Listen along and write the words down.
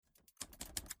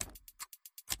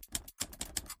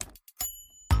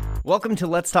Welcome to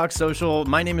Let's Talk Social.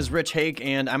 My name is Rich Hake,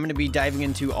 and I'm going to be diving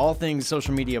into all things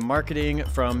social media marketing,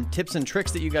 from tips and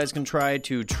tricks that you guys can try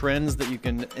to trends that you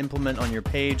can implement on your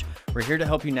page. We're here to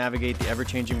help you navigate the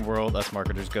ever-changing world us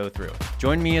marketers go through.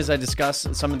 Join me as I discuss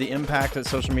some of the impact that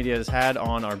social media has had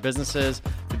on our businesses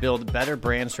to build better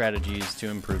brand strategies to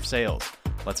improve sales.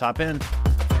 Let's hop in.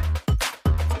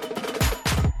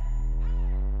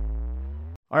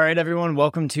 All right, everyone,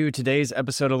 welcome to today's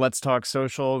episode of Let's Talk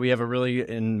Social. We have a really,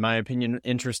 in my opinion,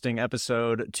 interesting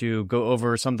episode to go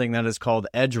over something that is called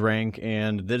EdgeRank,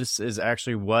 and this is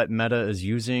actually what Meta is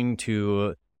using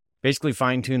to basically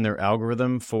fine-tune their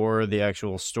algorithm for the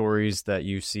actual stories that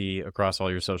you see across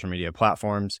all your social media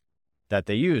platforms that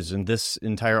they use. And this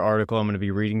entire article I'm going to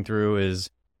be reading through is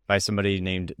by somebody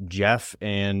named Jeff,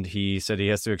 and he said he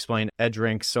has to explain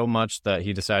EdgeRank so much that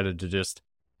he decided to just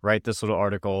write this little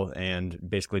article and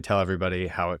basically tell everybody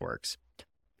how it works.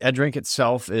 EdgeRank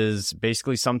itself is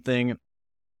basically something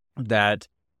that,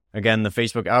 again, the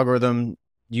Facebook algorithm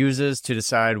uses to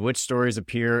decide which stories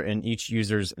appear in each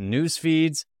user's news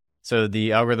feeds. So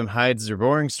the algorithm hides your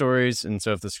boring stories, and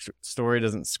so if the story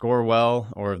doesn't score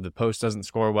well or if the post doesn't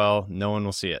score well, no one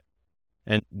will see it.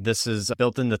 And this is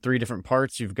built into three different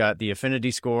parts. You've got the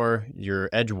affinity score, your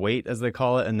edge weight, as they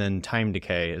call it, and then time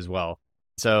decay as well.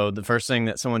 So the first thing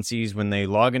that someone sees when they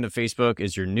log into Facebook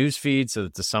is your news feed. So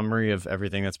it's a summary of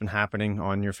everything that's been happening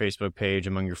on your Facebook page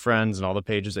among your friends and all the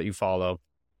pages that you follow.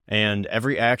 And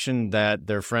every action that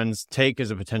their friends take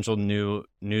is a potential new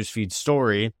newsfeed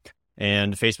story.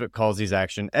 And Facebook calls these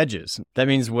action edges. That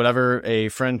means whatever a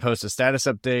friend posts a status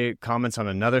update, comments on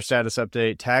another status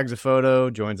update, tags a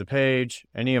photo, joins a page,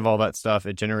 any of all that stuff,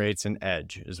 it generates an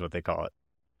edge is what they call it.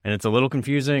 And it's a little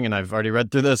confusing, and I've already read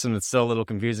through this, and it's still a little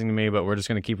confusing to me, but we're just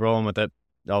going to keep rolling with it.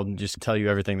 I'll just tell you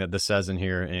everything that this says in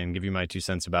here and give you my 2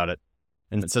 cents about it.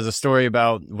 And it says a story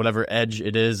about whatever edge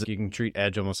it is. You can treat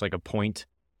edge almost like a point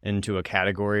into a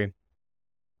category.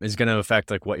 Is going to affect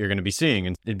like what you're going to be seeing.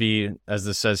 And it'd be, as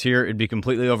this says here, it'd be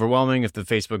completely overwhelming if the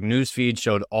Facebook news feed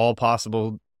showed all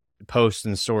possible posts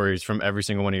and stories from every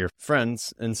single one of your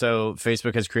friends. And so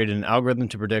Facebook has created an algorithm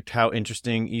to predict how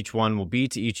interesting each one will be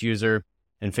to each user.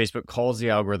 And Facebook calls the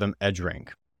algorithm EdgeRank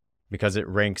because it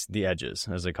ranks the edges,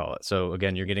 as they call it. So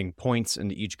again, you're getting points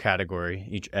into each category,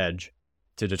 each edge,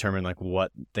 to determine like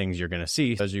what things you're going to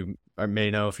see. As you may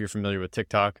know, if you're familiar with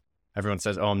TikTok, everyone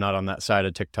says, oh, I'm not on that side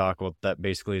of TikTok. What that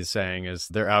basically is saying is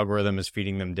their algorithm is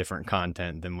feeding them different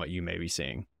content than what you may be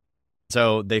seeing.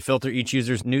 So they filter each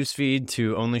user's newsfeed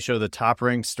to only show the top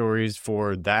ranked stories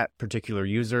for that particular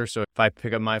user. So if I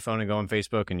pick up my phone and go on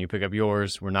Facebook and you pick up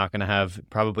yours, we're not going to have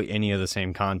probably any of the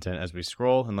same content as we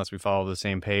scroll unless we follow the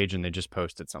same page and they just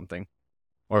posted something.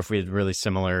 Or if we had really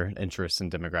similar interests and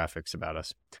demographics about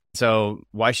us. So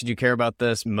why should you care about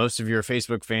this? Most of your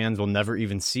Facebook fans will never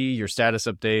even see your status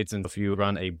updates. And if you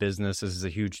run a business, this is a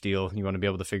huge deal. You want to be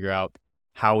able to figure out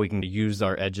how we can use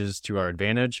our edges to our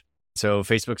advantage. So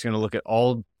Facebook's going to look at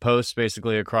all posts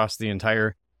basically across the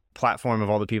entire platform of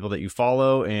all the people that you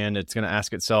follow, and it's going to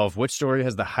ask itself which story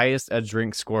has the highest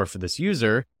EdgeRank score for this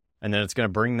user, and then it's going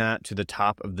to bring that to the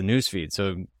top of the newsfeed.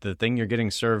 So the thing you're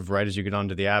getting served right as you get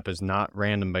onto the app is not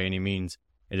random by any means.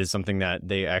 It is something that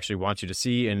they actually want you to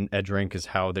see, and EdgeRank is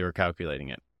how they were calculating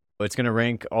it. It's going to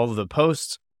rank all of the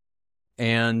posts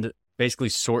and basically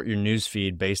sort your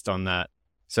newsfeed based on that.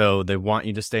 So they want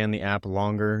you to stay on the app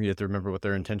longer. You have to remember what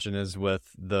their intention is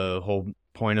with the whole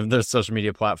point of the social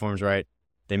media platforms, right?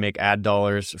 They make ad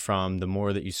dollars from the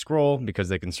more that you scroll because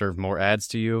they can serve more ads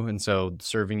to you. And so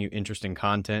serving you interesting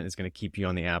content is going to keep you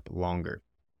on the app longer.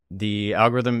 The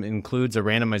algorithm includes a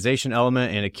randomization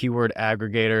element and a keyword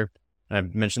aggregator. And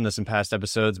I've mentioned this in past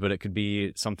episodes, but it could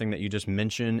be something that you just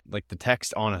mention, like the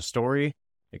text on a story.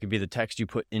 It could be the text you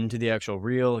put into the actual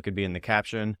reel. It could be in the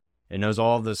caption. It knows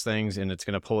all of those things, and it's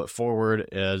going to pull it forward,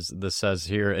 as this says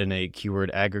here, in a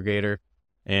keyword aggregator.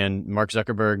 And Mark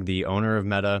Zuckerberg, the owner of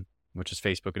Meta, which is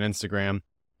Facebook and Instagram,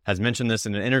 has mentioned this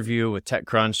in an interview with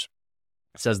TechCrunch.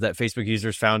 Says that Facebook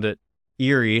users found it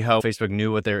eerie how Facebook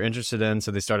knew what they were interested in,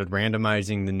 so they started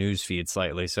randomizing the news feed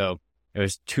slightly. So it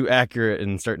was too accurate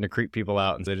and starting to creep people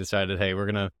out, and so they decided, hey,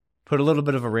 we're going to put a little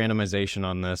bit of a randomization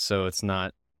on this so it's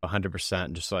not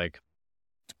 100% just like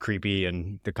creepy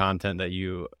and the content that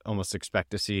you almost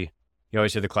expect to see. You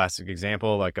always hear the classic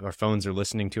example, like our phones are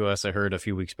listening to us. I heard a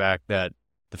few weeks back that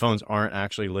the phones aren't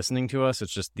actually listening to us.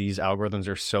 It's just these algorithms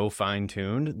are so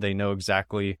fine-tuned, they know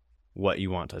exactly what you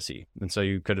want to see. And so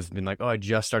you could have been like, oh, I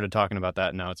just started talking about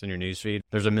that. Now it's in your newsfeed.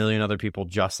 There's a million other people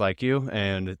just like you,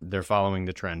 and they're following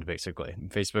the trend, basically.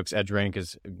 Facebook's EdgeRank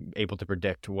is able to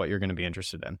predict what you're going to be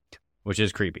interested in, which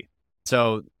is creepy.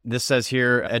 So this says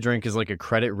here, EdgeRank is like a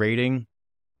credit rating.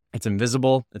 It's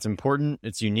invisible, it's important,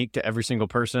 it's unique to every single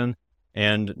person,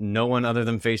 and no one other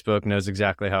than Facebook knows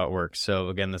exactly how it works. So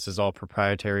again, this is all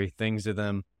proprietary things to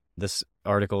them. This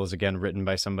article is again written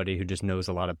by somebody who just knows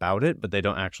a lot about it, but they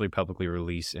don't actually publicly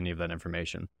release any of that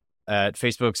information. At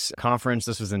Facebook's conference,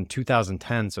 this was in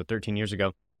 2010, so 13 years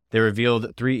ago, they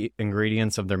revealed 3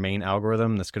 ingredients of their main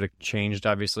algorithm. This could have changed,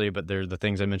 obviously, but they're the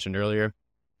things I mentioned earlier.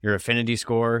 Your affinity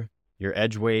score, your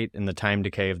edge weight, and the time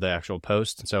decay of the actual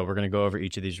post. So we're going to go over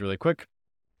each of these really quick.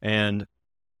 And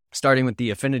starting with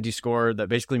the affinity score, that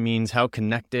basically means how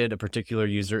connected a particular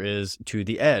user is to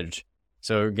the edge.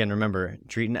 So again, remember,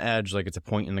 treat an edge like it's a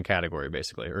point in the category,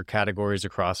 basically, or categories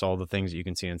across all the things that you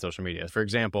can see in social media. For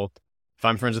example, if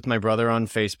I'm friends with my brother on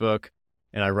Facebook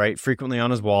and I write frequently on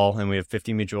his wall and we have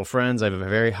 50 mutual friends, I have a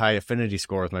very high affinity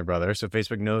score with my brother. So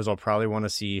Facebook knows I'll probably want to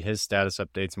see his status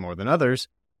updates more than others,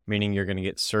 meaning you're going to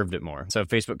get served it more. So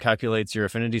Facebook calculates your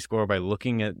affinity score by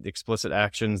looking at explicit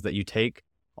actions that you take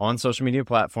on social media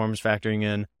platforms, factoring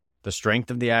in the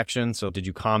strength of the action. So did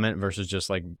you comment versus just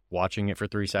like watching it for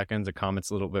 3 seconds? A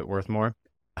comment's a little bit worth more.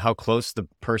 How close the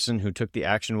person who took the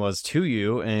action was to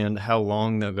you and how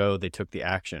long ago they took the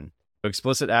action. So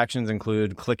explicit actions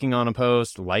include clicking on a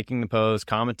post, liking the post,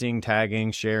 commenting,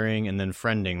 tagging, sharing, and then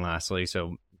friending lastly.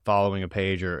 So following a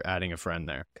page or adding a friend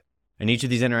there. And each of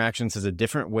these interactions has a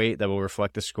different weight that will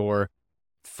reflect the score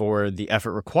for the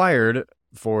effort required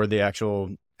for the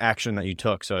actual action that you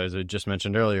took. So as I just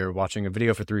mentioned earlier, watching a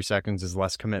video for 3 seconds is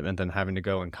less commitment than having to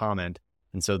go and comment.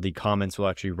 And so the comments will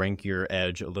actually rank your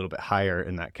edge a little bit higher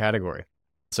in that category.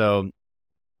 So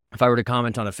if I were to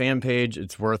comment on a fan page,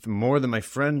 it's worth more than my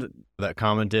friend that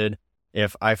commented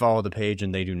if I follow the page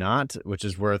and they do not, which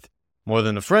is worth more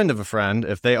than a friend of a friend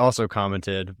if they also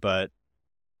commented, but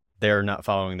they're not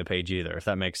following the page either, if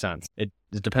that makes sense. It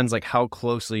depends like how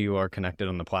closely you are connected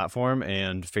on the platform,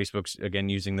 and Facebook's, again,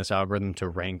 using this algorithm to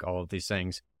rank all of these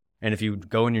things. And if you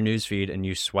go in your newsfeed and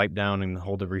you swipe down and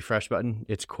hold the refresh button,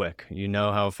 it's quick. You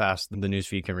know how fast the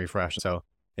newsfeed can refresh. So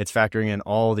it's factoring in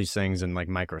all these things in like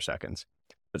microseconds.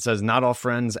 It says not all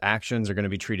friends' actions are going to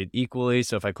be treated equally.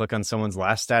 So if I click on someone's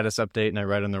last status update and I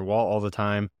write on their wall all the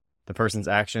time, the person's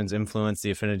actions influence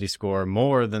the affinity score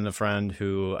more than the friend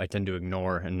who I tend to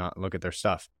ignore and not look at their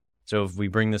stuff. So if we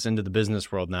bring this into the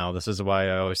business world now, this is why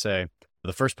I always say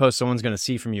the first post someone's going to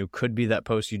see from you could be that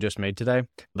post you just made today.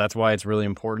 That's why it's really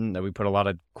important that we put a lot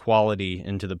of quality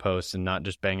into the posts and not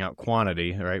just bang out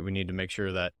quantity, right? We need to make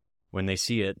sure that when they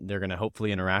see it, they're going to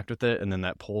hopefully interact with it, and then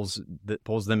that pulls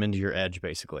them into your edge,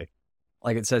 basically.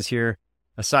 Like it says here,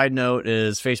 a side note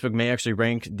is Facebook may actually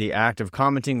rank the act of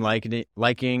commenting,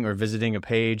 liking, or visiting a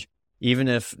page, even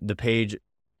if the page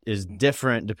is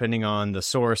different depending on the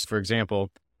source. For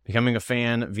example, becoming a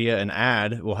fan via an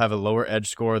ad will have a lower edge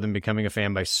score than becoming a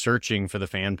fan by searching for the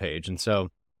fan page. And so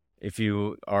if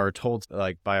you are told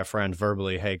like by a friend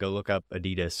verbally, hey, go look up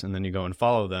Adidas, and then you go and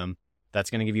follow them, that's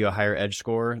going to give you a higher edge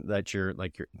score that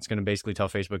it's going to basically tell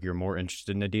Facebook you're more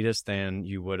interested in Adidas than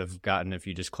you would have gotten if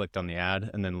you just clicked on the ad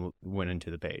and then went into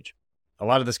the page. A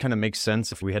lot of this kind of makes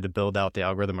sense if we had to build out the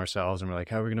algorithm ourselves and we're like,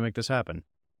 how are we going to make this happen?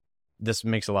 This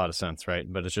makes a lot of sense,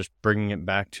 right? But it's just bringing it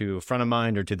back to front of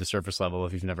mind or to the surface level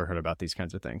if you've never heard about these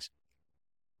kinds of things.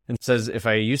 It says, if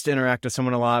I used to interact with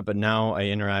someone a lot, but now I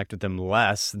interact with them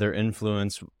less, their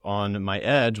influence on my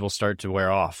edge will start to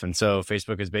wear off. And so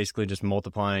Facebook is basically just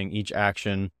multiplying each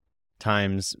action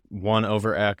times 1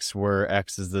 over X, where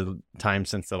X is the time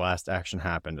since the last action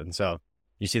happened. And so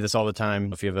you see this all the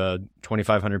time. If you have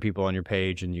 2,500 people on your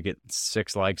page and you get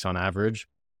 6 likes on average,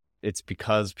 it's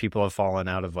because people have fallen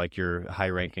out of like your high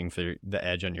ranking for the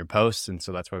edge on your posts. And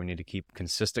so that's why we need to keep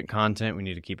consistent content. We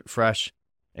need to keep it fresh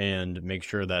and make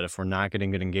sure that if we're not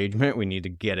getting good engagement, we need to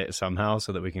get it somehow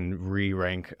so that we can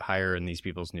re-rank higher in these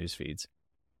people's news feeds.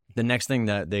 The next thing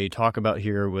that they talk about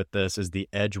here with this is the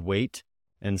edge weight.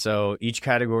 And so each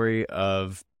category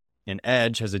of an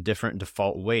edge has a different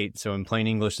default weight. So in plain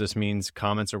English, this means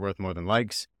comments are worth more than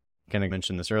likes. Kind of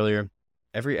mentioned this earlier.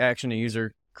 Every action a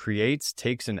user creates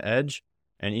takes an edge,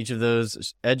 and each of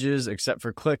those edges, except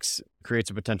for clicks, creates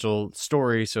a potential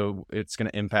story. So it's going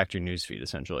to impact your newsfeed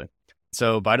essentially.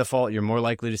 So by default, you're more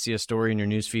likely to see a story in your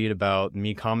newsfeed about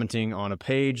me commenting on a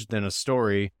page than a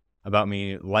story about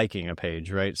me liking a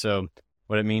page, right? So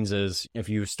what it means is if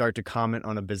you start to comment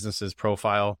on a business's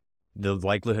profile, the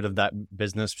likelihood of that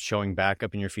business showing back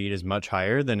up in your feed is much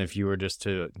higher than if you were just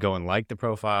to go and like the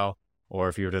profile, or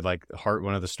if you were to like heart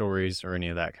one of the stories or any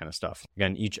of that kind of stuff.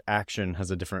 Again, each action has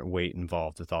a different weight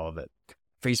involved with all of it.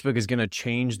 Facebook is going to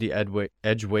change the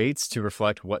edge weights to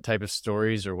reflect what type of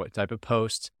stories or what type of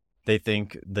posts they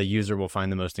think the user will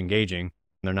find the most engaging.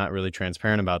 They're not really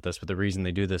transparent about this, but the reason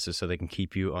they do this is so they can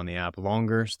keep you on the app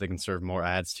longer, so they can serve more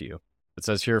ads to you. It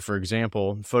says here, for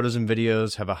example, photos and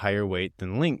videos have a higher weight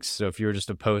than links. So if you were just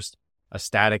to post a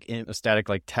static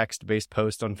like text-based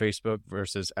post on Facebook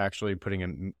versus actually putting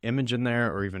an image in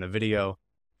there or even a video,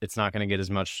 it's not going to get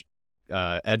as much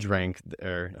edge rank,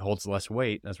 or holds less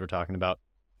weight, as we're talking about,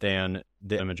 than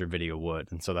the image or video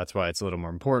would. And so that's why it's a little more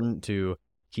important to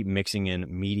keep mixing in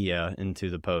media into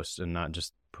the post and not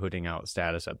just putting out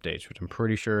status updates, which I'm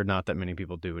pretty sure not that many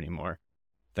people do anymore,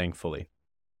 thankfully.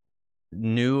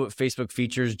 New Facebook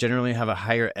features generally have a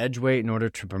higher edge weight in order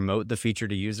to promote the feature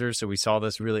to users. So we saw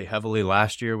this really heavily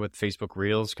last year with Facebook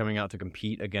Reels coming out to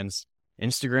compete against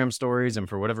Instagram stories. And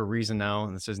for whatever reason now,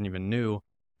 and this isn't even new,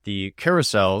 the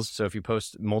carousels, so if you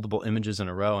post multiple images in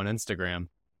a row on Instagram,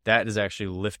 that is actually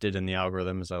lifted in the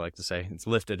algorithm, as I like to say. It's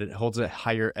lifted. It holds a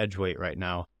higher edge weight right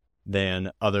now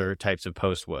than other types of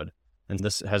posts would. And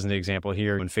this has an example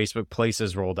here. When Facebook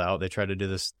Places rolled out, they tried to do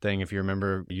this thing, if you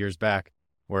remember years back,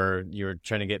 where you're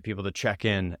trying to get people to check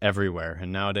in everywhere.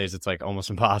 And nowadays it's like almost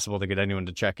impossible to get anyone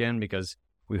to check in because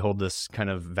we hold this kind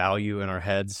of value in our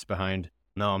heads behind,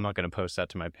 no, I'm not going to post that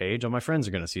to my page. All my friends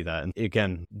are going to see that. And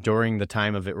again, during the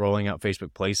time of it rolling out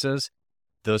Facebook Places,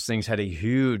 those things had a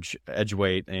huge edge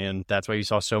weight. And that's why you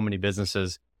saw so many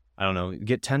businesses, I don't know,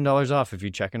 get $10 off if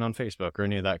you check in on Facebook or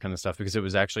any of that kind of stuff, because it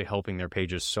was actually helping their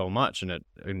pages so much, and it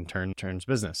in turn turns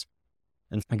business.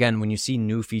 And again, when you see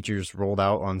new features rolled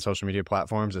out on social media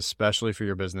platforms, especially for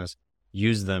your business,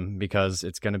 use them, because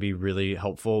it's going to be really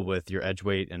helpful with your edge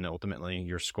weight and ultimately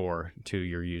your score to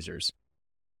your users.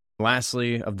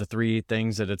 Lastly, of the three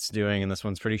things that it's doing, and this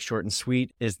one's pretty short and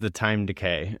sweet, is the time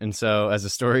decay. And so as a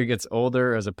story gets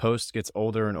older, as a post gets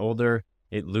older and older,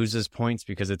 it loses points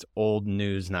because it's old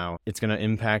news now. It's going to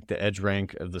impact the edge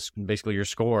rank of basically your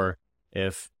score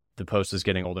if the post is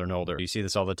getting older and older. You see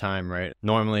this all the time, right?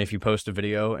 Normally, if you post a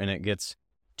video and it gets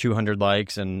 200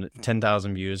 likes and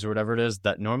 10,000 views or whatever it is,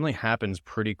 that normally happens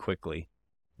pretty quickly.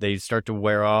 They start to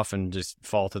wear off and just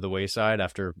fall to the wayside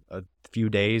after a few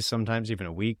days, sometimes even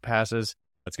a week passes.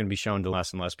 It's going to be shown to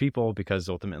less and less people because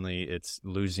ultimately it's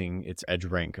losing its edge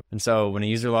rank. And so when a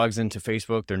user logs into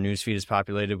Facebook, their newsfeed is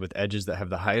populated with edges that have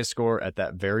the highest score at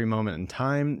that very moment in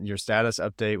time. Your status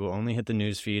update will only hit the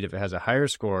newsfeed if it has a higher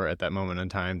score at that moment in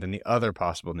time than the other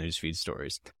possible newsfeed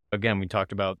stories. Again, we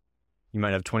talked about you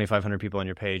might have 2,500 people on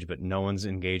your page, but no one's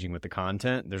engaging with the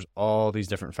content. There's all these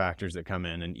different factors that come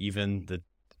in, and even the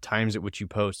times at which you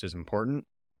post is important.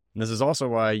 And this is also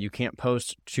why you can't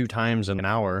post 2 times in an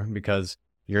hour, because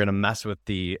you're going to mess with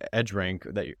the edge rank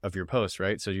of your post,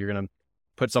 right? So you're going to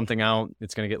put something out,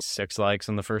 it's going to get 6 likes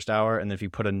in the first hour. And if you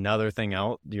put another thing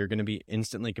out, you're going to be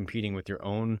instantly competing with your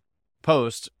own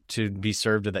post to be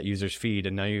served to that user's feed.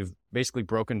 And now you've basically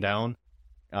broken down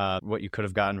what you could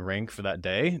have gotten rank for that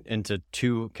day into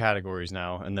 2 categories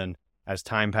now. And then as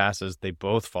time passes, they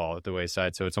both fall at the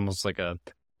wayside. So it's almost like a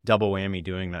double whammy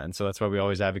doing that. And so that's why we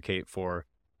always advocate for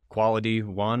quality,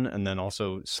 1, and then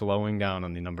also slowing down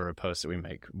on the number of posts that we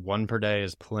make. 1 per day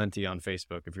is plenty on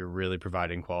Facebook if you're really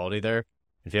providing quality there.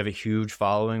 If you have a huge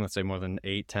following, let's say more than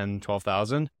 8, 10,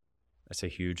 12,000, I say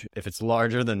huge. If it's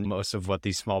larger than most of what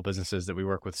these small businesses that we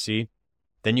work with see,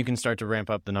 then you can start to ramp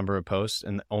up the number of posts,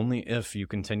 and only if you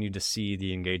continue to see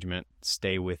the engagement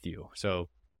stay with you. So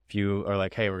if you are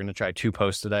like, hey, we're going to try 2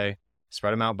 posts today,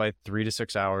 spread them out by 3 to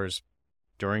 6 hours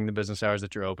during the business hours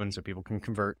that you're open so people can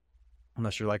convert,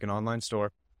 unless you're like an online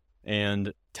store,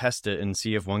 and test it and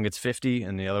see if one gets 50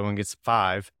 and the other one gets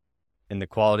 5, and the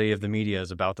quality of the media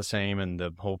is about the same and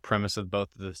the whole premise of both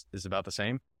of this is about the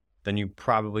same, then you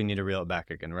probably need to reel it back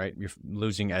again, right? You're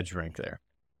losing edge rank there.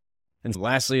 And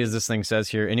lastly, as this thing says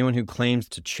here, anyone who claims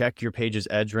to check your page's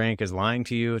edge rank is lying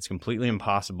to you. It's completely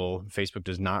impossible. Facebook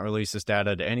does not release this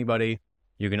data to anybody.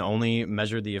 You can only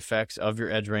measure the effects of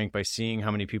your edge rank by seeing how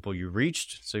many people you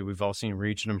reached. So we've all seen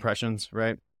reach and impressions,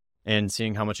 right? And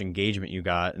seeing how much engagement you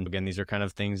got. And again, these are kind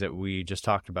of things that we just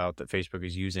talked about that Facebook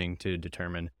is using to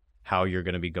determine how you're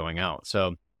going to be going out.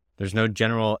 So there's no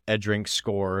general edge rank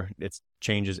score. It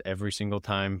changes every single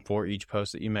time for each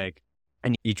post that you make.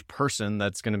 And each person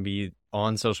that's going to be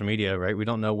on social media, right? We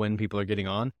don't know when people are getting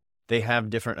on. They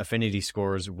have different affinity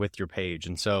scores with your page.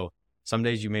 And so some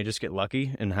days you may just get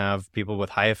lucky and have people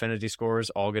with high affinity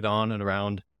scores all get on and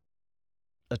around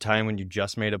a time when you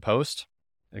just made a post.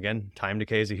 Again, time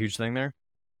decay is a huge thing there.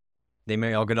 They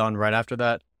may all get on right after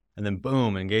that, and then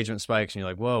boom, engagement spikes, and you're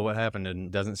like, whoa, what happened? And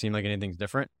it doesn't seem like anything's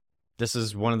different. This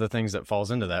is one of the things that falls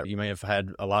into that. You may have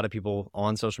had a lot of people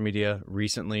on social media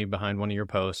recently behind one of your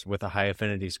posts with a high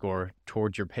affinity score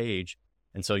towards your page.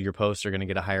 And so your posts are going to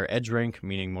get a higher edge rank,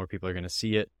 meaning more people are going to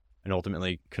see it. and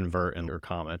ultimately convert and or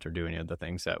comment or do any of the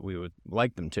things that we would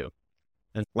like them to.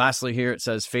 And lastly here, it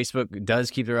says Facebook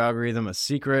does keep their algorithm a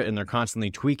secret and they're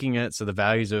constantly tweaking it. So the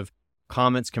values of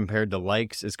comments compared to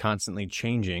likes is constantly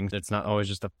changing. It's not always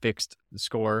just a fixed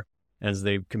score as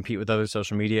they compete with other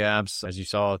social media apps. As you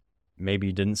saw, maybe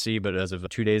you didn't see, but as of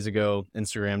 2 days ago,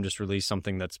 Instagram just released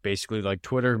something that's basically like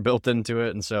Twitter built into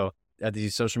it. And so as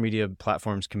these social media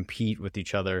platforms compete with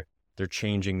each other, they're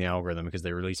changing the algorithm because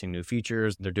they're releasing new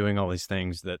features. They're doing all these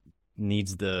things that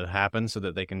needs to happen so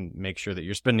that they can make sure that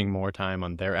you're spending more time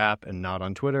on their app and not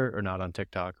on Twitter or not on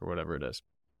TikTok or whatever it is.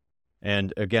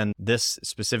 And again, this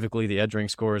specifically, the EdgeRank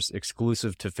score is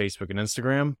exclusive to Facebook and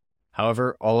Instagram.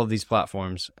 However, all of these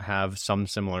platforms have some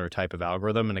similar type of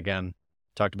algorithm. And again,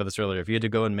 talked about this earlier. If you had to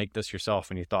go and make this yourself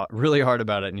and you thought really hard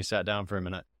about it and you sat down for a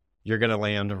minute, you're going to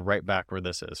land right back where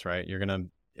this is, right? You're going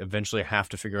to eventually have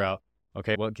to figure out,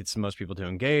 okay, what gets the most people to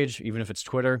engage? Even if it's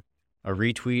Twitter, a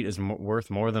retweet is worth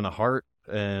more than a heart,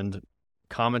 and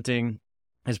commenting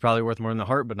is probably worth more than a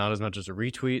heart, but not as much as a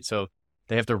retweet. So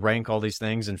they have to rank all these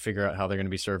things and figure out how they're going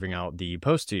to be serving out the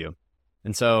post to you.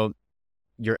 And so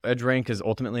your edge rank is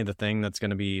ultimately the thing that's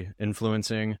going to be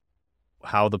influencing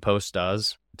how the post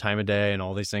does. Time of day and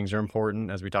all these things are important.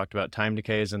 As we talked about, time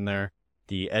decay is in there.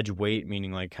 The edge weight,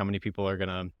 meaning like how many people are going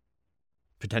to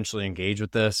potentially engage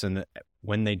with this. And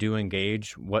when they do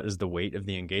engage, what is the weight of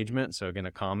the engagement? So again,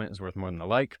 a comment is worth more than a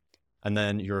like. And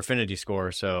then your affinity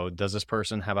score. So does this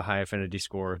person have a high affinity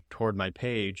score toward my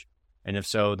page? And if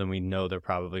so, then we know they're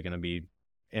probably going to be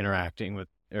interacting with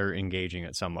or engaging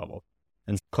at some level.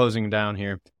 And closing down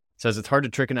here, it says it's hard to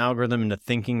trick an algorithm into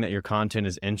thinking that your content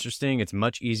is interesting. It's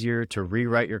much easier to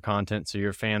rewrite your content so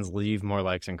your fans leave more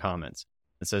likes and comments.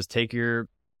 It says take your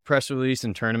press release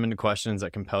and turn them into questions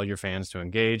that compel your fans to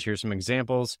engage. Here's some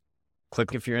examples.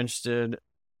 Click if you're interested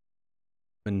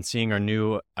in seeing our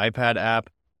new iPad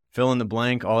app. Fill in the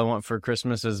blank. All I want for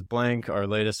Christmas is blank. Our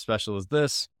latest special is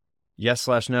this.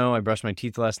 Yes/no. I brushed my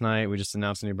teeth last night. We just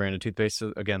announced a new brand of toothpaste.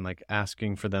 So again, like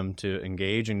asking for them to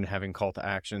engage and having call to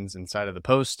actions inside of the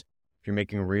post. If you're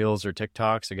making reels or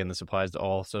TikToks, again, this applies to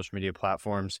all social media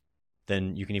platforms,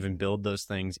 then you can even build those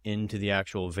things into the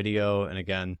actual video. And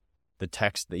again, the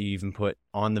text that you even put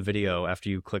on the video after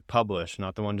you click publish,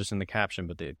 not the one just in the caption,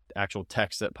 but the actual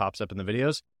text that pops up in the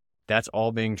videos, that's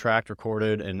all being tracked,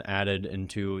 recorded, and added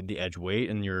into the edge weight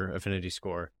and your affinity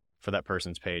score for that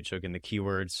person's page. So again, the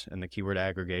keywords and the keyword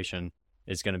aggregation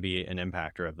is going to be an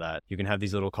impactor of that. You can have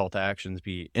these little call to actions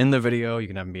be in the video, you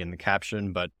can have them be in the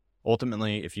caption, but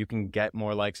ultimately, if you can get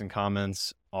more likes and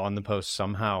comments on the post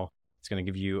somehow, it's going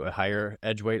to give you a higher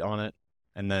edge weight on it.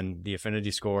 And then the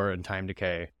affinity score and time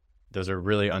decay, those are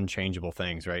really unchangeable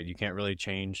things, right? You can't really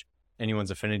change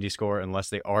anyone's affinity score unless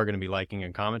they are going to be liking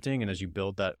and commenting. And as you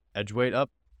build that edge weight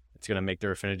up, it's going to make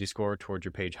their affinity score towards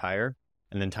your page higher.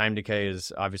 And then time decay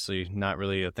is obviously not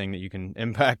really a thing that you can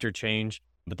impact or change,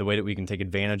 but the way that we can take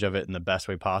advantage of it in the best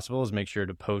way possible is make sure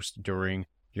to post during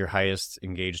your highest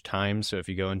engaged times. So if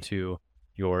you go into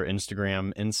your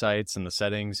Instagram insights and the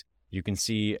settings, you can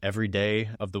see every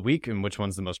day of the week and which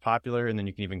one's the most popular. And then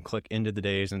you can even click into the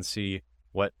days and see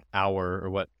what hour or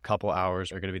what couple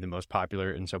hours are going to be the most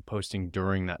popular. And so posting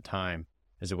during that time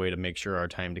is a way to make sure our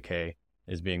time decay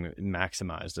is being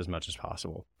maximized as much as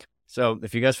possible. So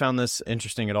if you guys found this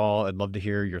interesting at all, I'd love to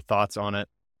hear your thoughts on it.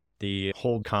 The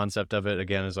whole concept of it,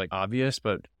 again, is like obvious,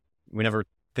 but we never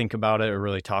think about it or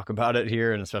really talk about it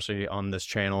here, and especially on this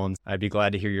channel. And I'd be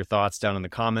glad to hear your thoughts down in the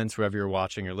comments, wherever you're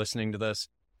watching or listening to this.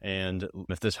 And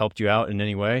if this helped you out in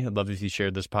any way, I'd love if you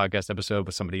shared this podcast episode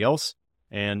with somebody else.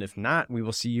 And if not, we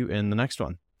will see you in the next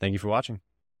one. Thank you for watching.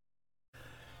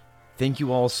 Thank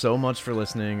you all so much for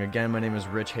listening. Again, my name is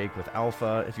Rich Hake with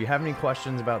Alpha. If you have any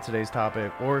questions about today's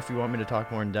topic, or if you want me to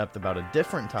talk more in depth about a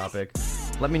different topic,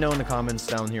 let me know in the comments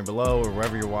down here below or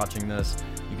wherever you're watching this.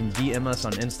 You can DM us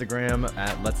on Instagram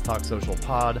at Let's Talk Social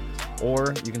Pod,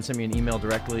 or you can send me an email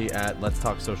directly at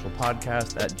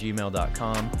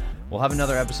letstalksocialpodcast@gmail.com. We'll have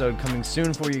another episode coming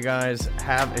soon for you guys.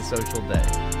 Have a social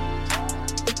day.